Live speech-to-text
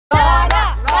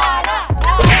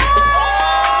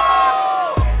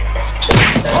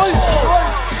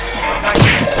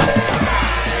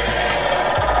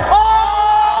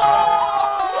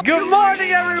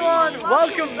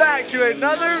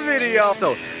another video.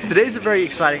 So today's a very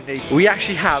exciting day. We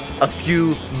actually have a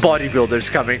few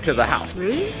bodybuilders coming to the house.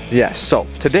 Really? Yes, so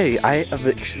today I'm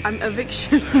eviction.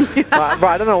 Bro,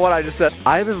 I don't know what I just said.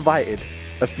 I've invited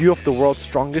a few of the world's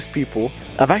strongest people.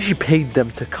 I've actually paid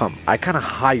them to come. I kind of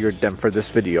hired them for this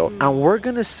video. And we're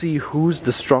gonna see who's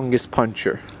the strongest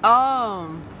puncher.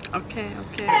 Oh, okay.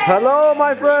 Hello,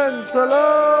 my friends.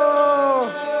 Hello.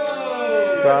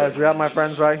 Guys, we have my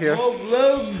friends right here.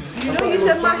 You know, you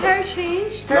said my hair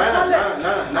changed.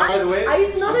 Lana, by the way, I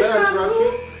used another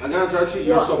shampoo. I'm gonna interrupt you.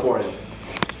 You're so boring.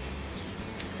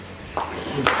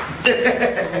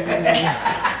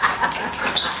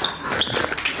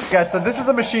 Guys, so this is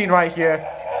a machine right here.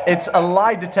 It's a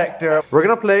lie detector. We're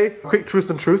gonna play quick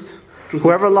truth and truth.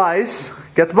 Whoever lies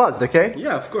gets buzzed, okay?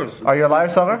 Yeah, of course. Are you a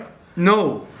liar, Sagar?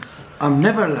 No, I'm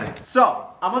never lying. So,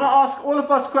 I'm gonna ask all of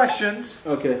us questions.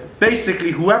 Okay.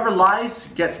 Basically, whoever lies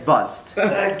gets buzzed.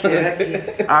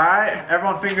 Okay. Alright?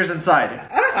 Everyone fingers inside.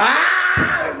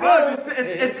 No,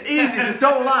 it's easy, just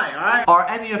don't lie, alright? Are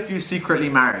any of you secretly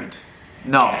married?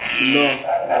 No. No.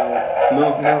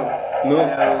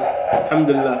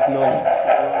 Alhamdulillah, no. Alhamdulillah, no.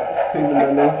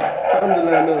 Alhamdulillah, no.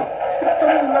 Alhamdulillah, no.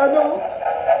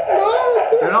 No.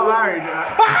 You're not married.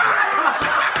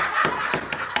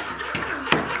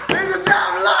 He's a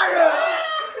damn liar!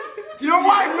 Your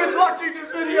wife is watching this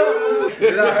video!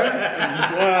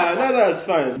 No, it's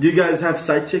fine. Do you guys have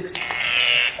side chicks?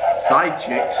 Side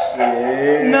chicks?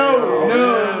 Yeah. No.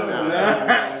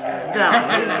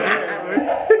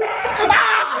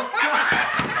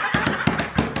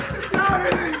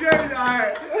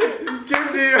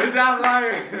 You're a damn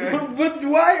liar. But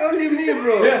why only me,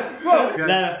 bro? Okay,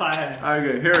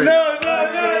 here it is. No.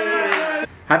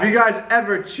 Have you guys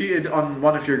ever cheated on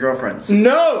one of your girlfriends?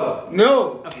 No.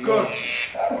 Of course.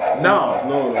 No.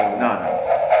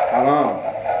 Haram.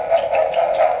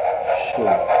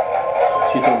 Sure.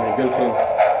 Cheat on my girlfriend.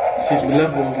 She's the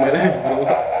love of my life, bro.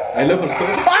 I love her so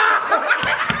much.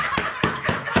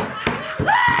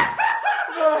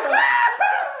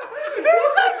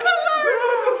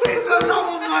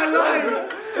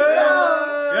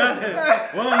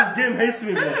 This game hates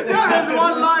me, bro. There's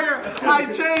one liar. I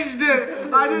changed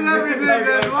it. I did everything.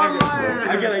 There's one liar.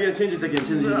 Again, change it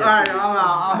again. Alright, I'm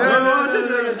out.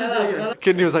 No,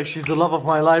 Kidney was like, she's the love of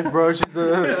my life, bro. She's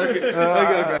the... Okay.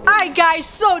 Alright guys,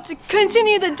 so to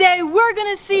continue the day, we're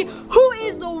gonna see who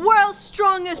is the world's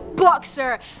strongest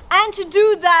boxer. And to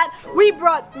do that, we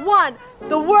brought one,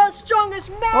 the world's strongest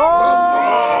man.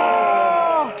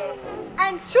 Oh!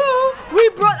 And two, we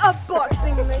brought a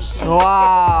boxing machine.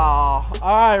 Wow.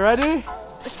 Alright, ready?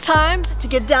 It's time to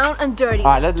get down and dirty.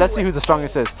 Alright, let's see who the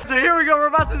strongest is. So here we go, we're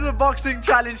about to do the boxing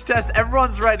challenge test.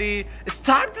 Everyone's ready. It's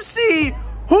time to see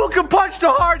who can punch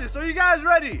the hardest. Are you guys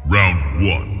ready? Round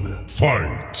 1,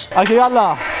 fight. Okay,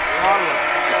 yalla.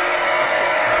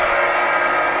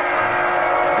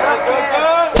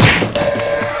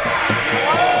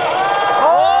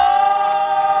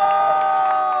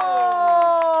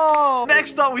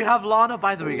 Next up we have Lana.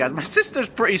 By the way guys, my sister's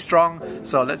pretty strong,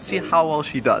 so let's see how well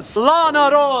she does.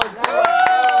 Lana Rose!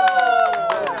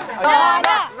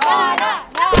 Lana.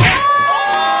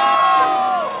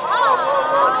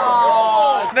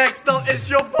 Next up is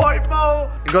your boy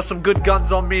Mo. You got some good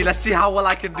guns on me. Let's see how well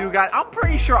I can do, guys. I'm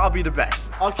pretty sure I'll be the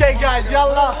best. Okay guys,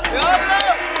 yalla.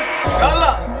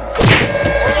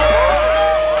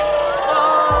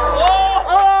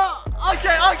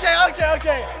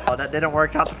 Okay. Oh, that didn't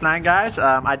work out to plan, guys.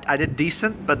 I did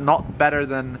decent, but not better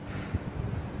than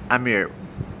Amir,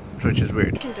 which is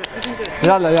weird. You can do it.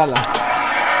 Yalla.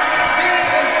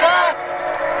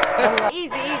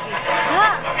 Easy.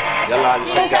 Yalla,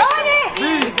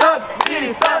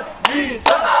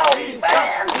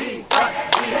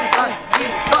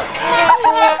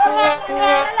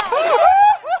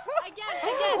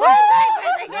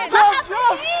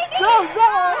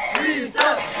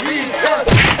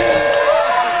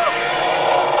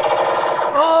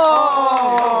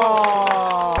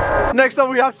 Next up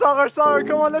we have Sagar.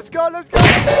 Come on, let's go.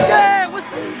 Yeah!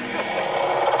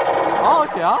 Oh,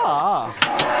 okay,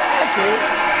 Okay.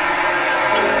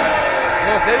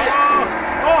 No, serio?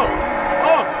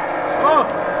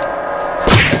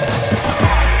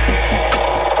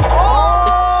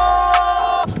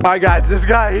 Alright guys, this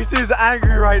guy, he seems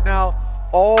angry right now.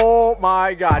 Oh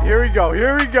my god, here we go.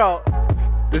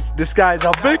 This guy's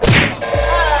a big...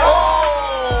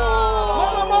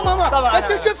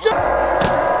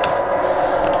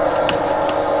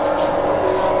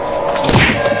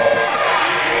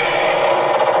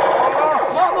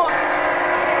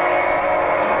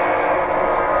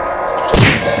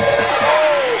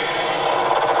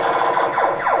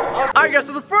 Alright guys,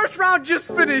 so the first round round just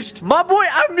finished. My boy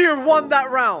Amir won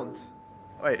that round.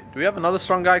 Wait, do we have another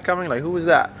strong guy coming? Like, who was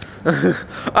that?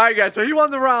 Alright guys, so he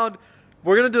won the round.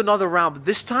 We're gonna do another round, but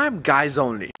this time, guys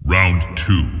only. Round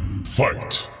 2,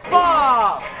 fight.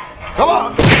 Bob! Come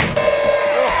on!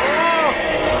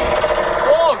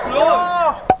 Oh,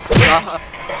 close!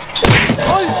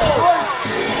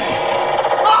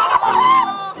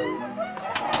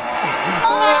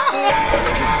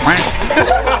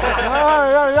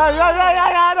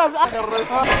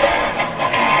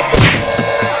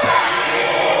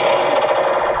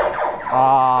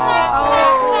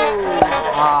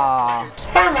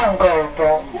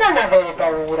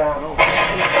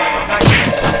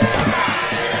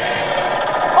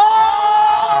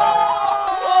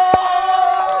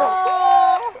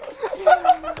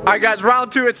 Alright guys,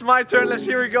 round 2, it's my turn.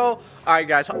 Here we go. Alright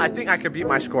guys, I think I can beat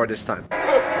my score this time.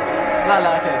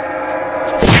 لا okay.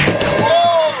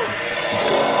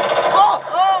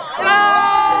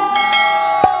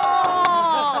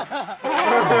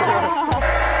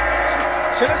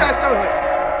 شنو قاعد تسوي هاي؟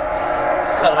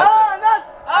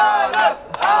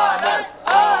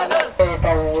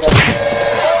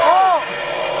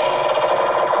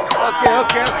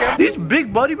 Okay. These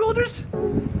big bodybuilders,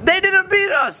 they didn't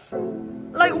beat us.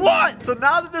 Like what? So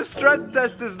now that the strength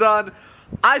test is done,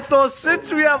 I thought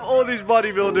since we have all these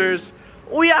bodybuilders,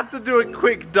 we have to do a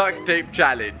quick duct tape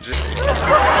challenge.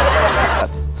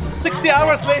 60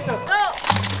 hours later.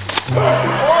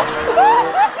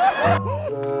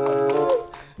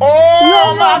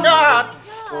 Oh my god!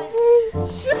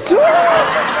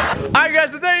 Alright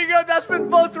guys, so there you go. That's been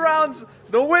both rounds.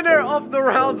 The winner of the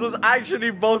rounds was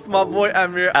actually both my boy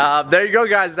Amir. There you go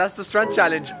guys, that's the strength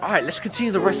challenge. Alright, let's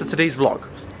continue the rest of today's vlog.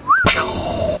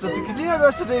 So to continue the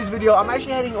rest of today's video, I'm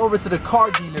actually heading over to the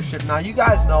car dealership. Now you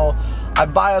guys know, I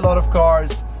buy a lot of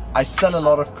cars, I sell a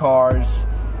lot of cars.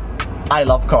 I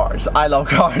love cars,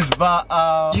 but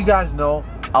you guys know,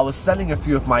 I was selling a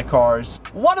few of my cars.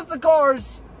 One of the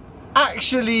cars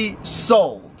actually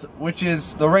sold, which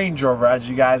is the Range Rover, as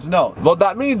you guys know. What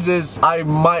that means is I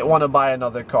might want to buy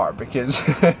another car because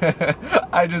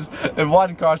if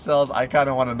one car sells, I kind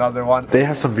of want another one. They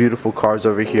have some beautiful cars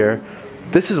over here.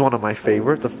 This is one of my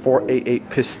favorites, the 488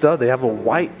 Pista. They have a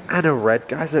white and a red,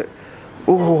 guys.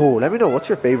 Oh, let me know what's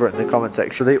your favorite in the comment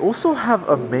section. They also have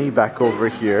a Maybach over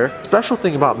here. Special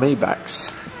thing about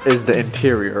Maybachs is the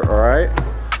interior, alright?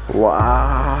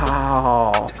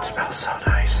 Wow, it smells so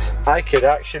nice. I could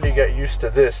actually get used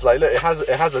to this. Like, look, it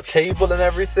has a table and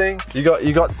everything. You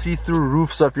got see-through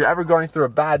roof, so if you're ever going through a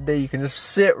bad day, you can just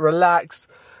sit, relax,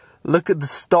 look at the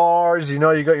stars. You know,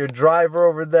 you got your driver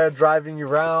over there driving you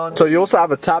around. So you also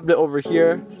have a tablet over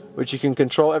here, which you can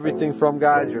control everything from,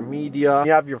 guys. Your media.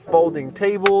 You have your folding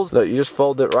tables. Look, you just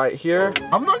fold it right here.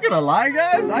 I'm not gonna lie,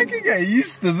 guys, I can get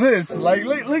used to this. Like,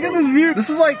 look at this view. This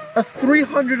is like a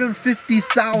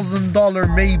 $350,000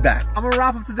 Maybach. I'm gonna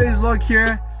wrap up today's vlog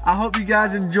here. I hope you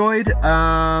guys enjoyed.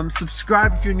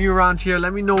 Subscribe if you're new around here.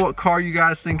 Let me know what car you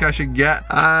guys think I should get.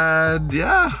 And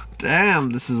yeah, damn,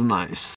 this is nice.